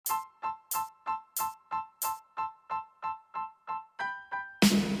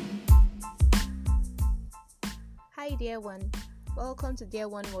Hi, dear one. Welcome to Dear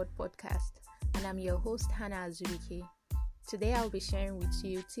One Word Podcast, and I'm your host, Hannah Azurike. Today, I'll be sharing with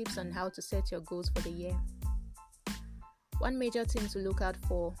you tips on how to set your goals for the year. One major thing to look out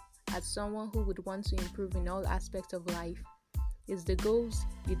for as someone who would want to improve in all aspects of life is the goals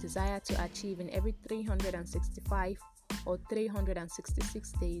you desire to achieve in every 365 or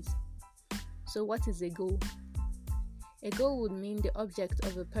 366 days. So, what is a goal? A goal would mean the object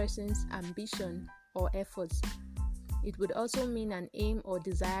of a person's ambition or efforts. It would also mean an aim or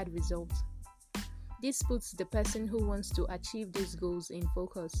desired result. This puts the person who wants to achieve these goals in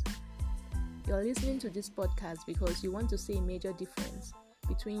focus. You're listening to this podcast because you want to see a major difference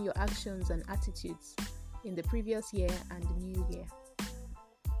between your actions and attitudes in the previous year and the new year.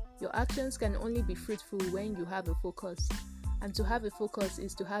 Your actions can only be fruitful when you have a focus, and to have a focus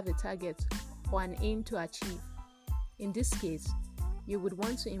is to have a target or an aim to achieve. In this case, you would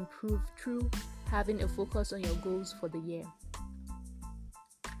want to improve through having a focus on your goals for the year.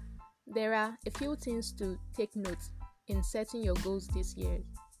 There are a few things to take note in setting your goals this year,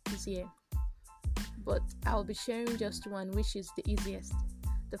 but I'll be sharing just one, which is the easiest.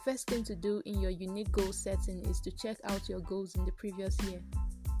 The first thing to do in your unique goal setting is to check out your goals in the previous year.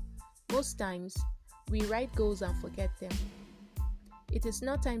 Most times, we write goals and forget them. It is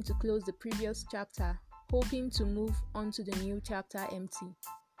now time to close the previous chapter, hoping to move on to the new chapter empty.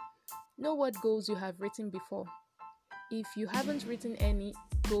 Know what goals you have written before. If you haven't written any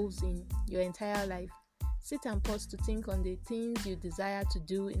goals in your entire life, sit and pause to think on the things you desire to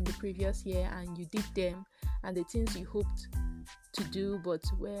do in the previous year and you did them, and the things you hoped to do but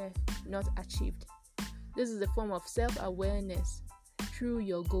were not achieved. This is a form of self-awareness through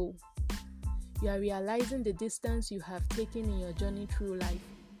your goal. You are realizing the distance you have taken in your journey through life.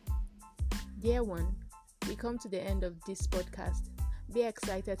 Dear one, we come to the end of this podcast. Be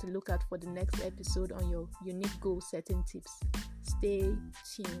excited to look out for the next episode on your unique goal setting tips. Stay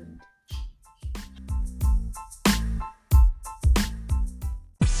tuned.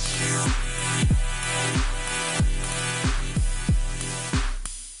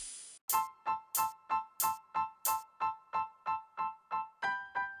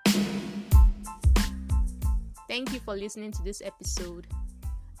 Thank you for listening to this episode.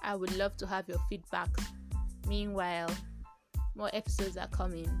 I would love to have your feedback. Meanwhile, more episodes are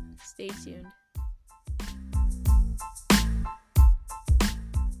coming. Stay tuned.